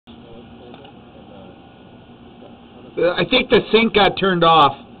I think the sink got turned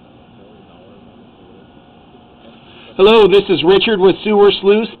off. Hello, this is Richard with Sewer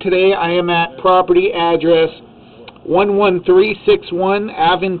Sluice. Today I am at property address 11361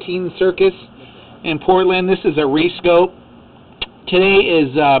 Aventine Circus in Portland. This is a rescope. Today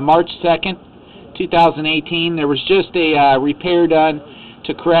is March 2nd, 2018. There was just a repair done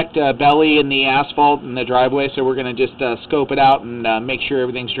to correct a belly in the asphalt in the driveway, so we're going to just scope it out and make sure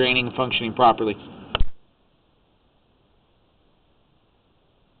everything's draining and functioning properly.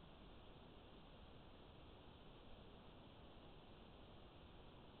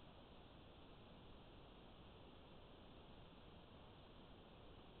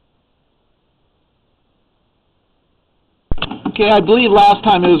 Okay, I believe last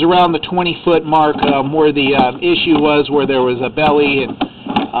time it was around the 20-foot mark where the issue was, where there was a belly and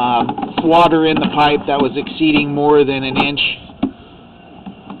water in the pipe that was exceeding more than an inch.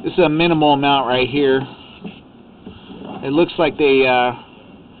 This is a minimal amount right here. It looks like they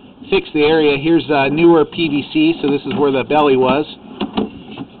fixed the area. Here's newer PVC, so this is where the belly was.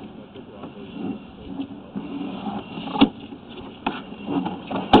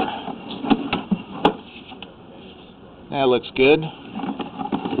 That looks good.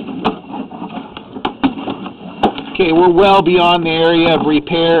 Okay, we're well beyond the area of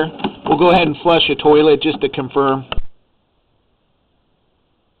repair. We'll go ahead and flush a toilet just to confirm.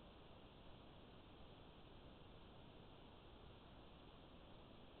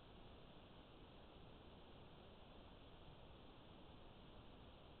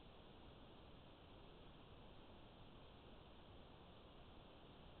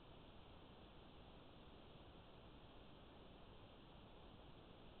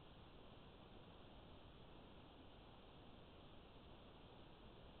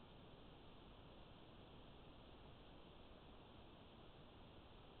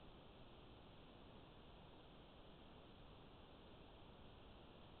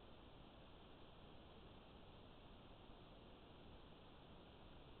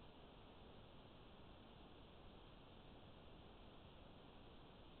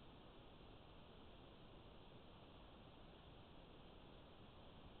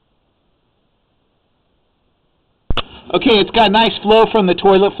 Okay, it's got nice flow from the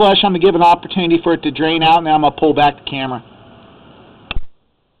toilet flush. I'm going to give an opportunity for it to drain out, and then I'm going to pull back the camera.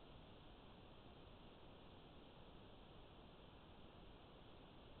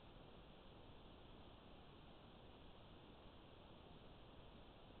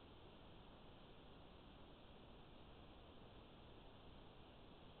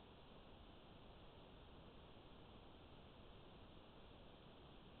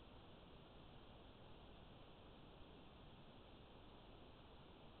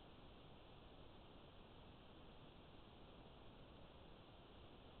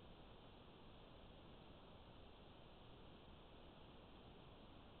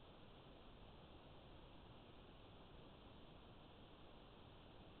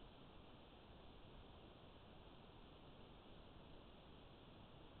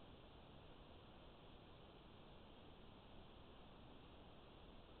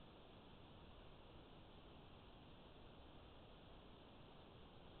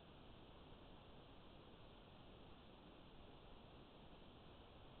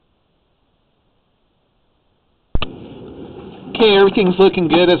 Okay, everything's looking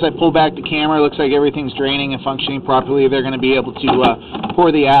good as I pull back the camera. It looks like everything's draining and functioning properly. They're going to be able to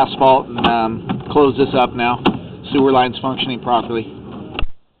pour the asphalt and close this up now. Sewer line's functioning properly.